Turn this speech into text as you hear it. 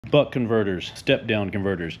Buck converters, step down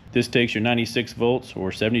converters. This takes your 96 volts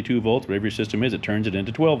or 72 volts, whatever your system is, it turns it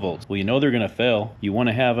into 12 volts. Well, you know they're gonna fail. You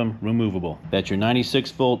wanna have them removable. That's your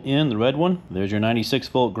 96 volt in, the red one. There's your 96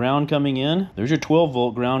 volt ground coming in. There's your 12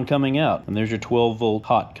 volt ground coming out. And there's your 12 volt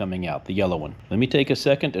hot coming out, the yellow one. Let me take a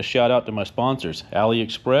second to shout out to my sponsors,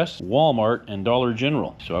 AliExpress, Walmart, and Dollar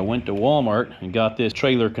General. So I went to Walmart and got this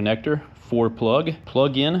trailer connector, 4-plug,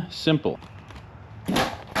 plug-in, simple.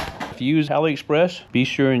 If you use AliExpress, be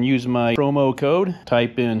sure and use my promo code.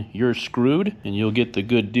 Type in "you're screwed" and you'll get the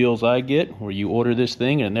good deals I get, where you order this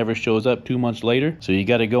thing and it never shows up 2 months later. So you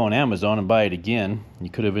got to go on Amazon and buy it again. You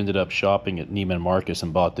could have ended up shopping at Neiman Marcus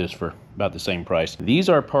and bought this for about the same price. These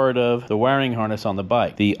are part of the wiring harness on the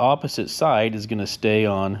bike. The opposite side is going to stay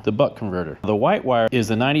on the buck converter. The white wire is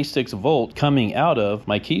the 96 volt coming out of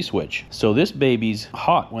my key switch. So this baby's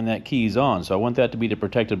hot when that key's on, so I want that to be the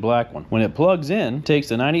protected black one. When it plugs in, it takes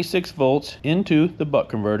the 96 volts into the buck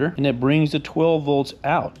converter and it brings the 12 volts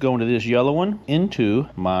out, going to this yellow one into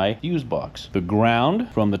my fuse box. The ground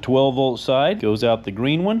from the 12 volt side goes out the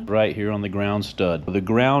green one right here on the ground stud. The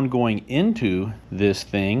ground going into this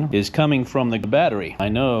thing is coming from the battery. I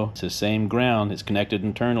know it's the same ground, it's connected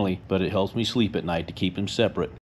internally, but it helps me sleep at night to keep them separate.